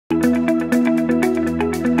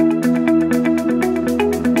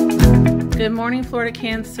Good morning, Florida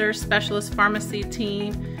Cancer Specialist Pharmacy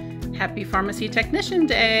team. Happy Pharmacy Technician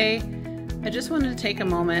Day. I just wanted to take a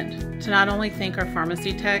moment to not only thank our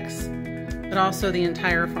pharmacy techs, but also the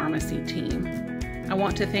entire pharmacy team. I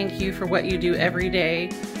want to thank you for what you do every day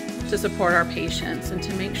to support our patients and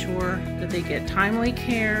to make sure that they get timely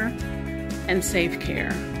care and safe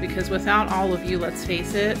care, because without all of you, let's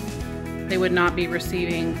face it, they would not be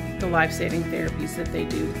receiving the life-saving therapies that they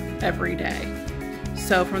do every day.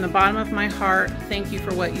 So from the bottom of my heart, thank you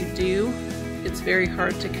for what you do. It's very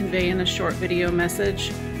hard to convey in a short video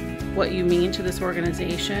message what you mean to this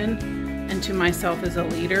organization and to myself as a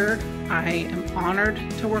leader. I am honored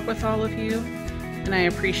to work with all of you, and I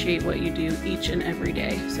appreciate what you do each and every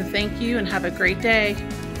day. So thank you and have a great day.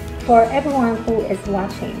 For everyone who is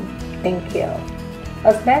watching, thank you.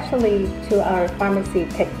 Especially to our pharmacy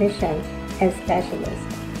technicians and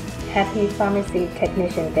specialists. Happy Pharmacy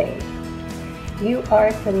Technician Day. You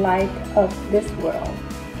are the light of this world,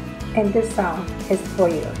 and this song is for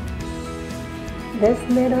you. This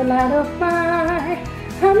little light of mine,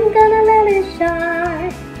 I'm gonna let it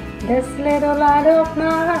shine. This little light of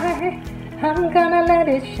mine, I'm gonna let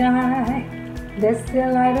it shine. This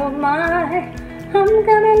little light of mine, I'm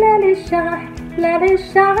gonna let it shine. Let it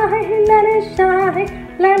shine, let it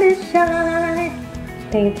shine, let it shine.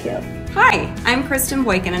 Thank you. Hi, I'm Kristen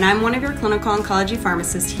Boykin, and I'm one of your clinical oncology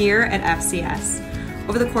pharmacists here at FCS.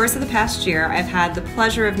 Over the course of the past year, I've had the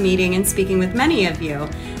pleasure of meeting and speaking with many of you,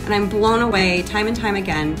 and I'm blown away time and time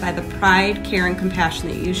again by the pride, care, and compassion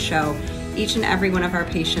that you show each and every one of our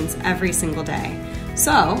patients every single day.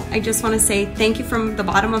 So I just want to say thank you from the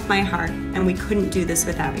bottom of my heart, and we couldn't do this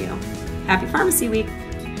without you. Happy Pharmacy Week.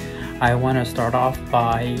 I want to start off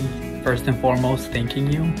by first and foremost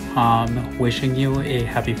thanking you, wishing you a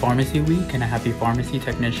happy Pharmacy Week and a happy Pharmacy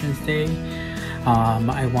Technicians Day.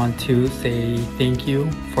 I want to say thank you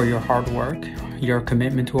for your hard work, your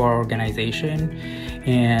commitment to our organization,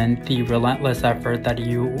 and the relentless effort that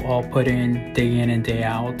you all put in and day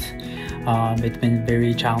out. It's been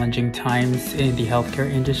very challenging times in the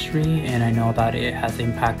healthcare industry, and I know that it has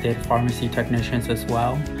impacted pharmacy technicians as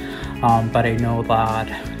well. But I know that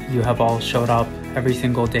you have all showed up every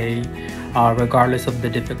single day, regardless of the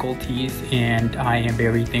difficulties, and I am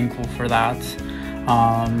very thankful for that.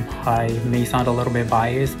 I may sound a little bit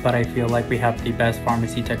biased, but I feel like we have the best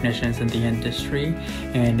pharmacy technicians in the industry,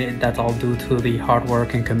 and that's all due to the hard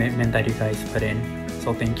work and commitment that you guys put in.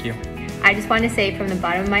 So thank you. I just want to say from the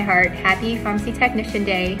bottom of my heart, happy Pharmacy Technician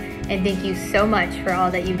Day, and thank you so much for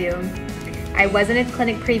all that you do. I was in a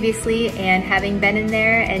clinic previously, and having been in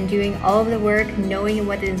there and doing all of the work, knowing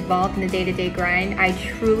what is involved in the day-to-day grind, I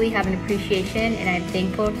truly have an appreciation, and I'm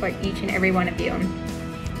thankful for each and every one of you.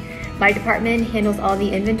 My department handles all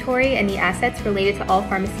the inventory and the assets related to all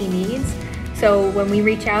pharmacy needs. So when we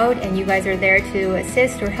reach out and you guys are there to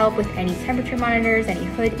assist or help with any temperature monitors, any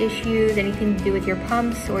hood issues, anything to do with your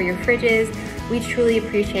pumps or your fridges, we truly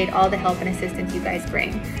appreciate all the help and assistance you guys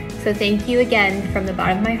bring. So thank you again from the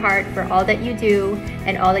bottom of my heart for all that you do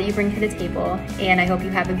and all that you bring to the table. And I hope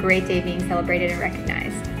you have a great day being celebrated and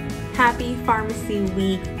recognized. Happy Pharmacy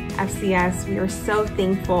Week, FCS. We are so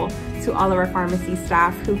thankful to all of our pharmacy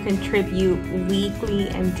staff who contribute weekly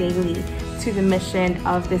and daily to the mission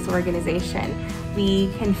of this organization.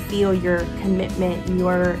 We can feel your commitment,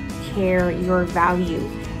 your care, your value.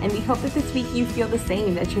 And we hope that this week you feel the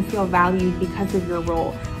same, that you feel valued because of your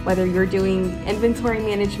role, whether you're doing inventory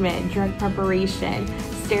management, drug preparation,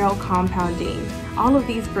 sterile compounding, all of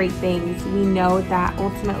these great things. We know that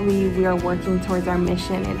ultimately we are working towards our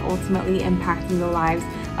mission and ultimately impacting the lives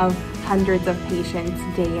of hundreds of patients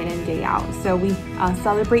day in and day out. So we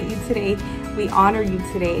celebrate you today, we honor you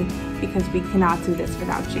today, because we cannot do this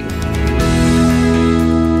without you.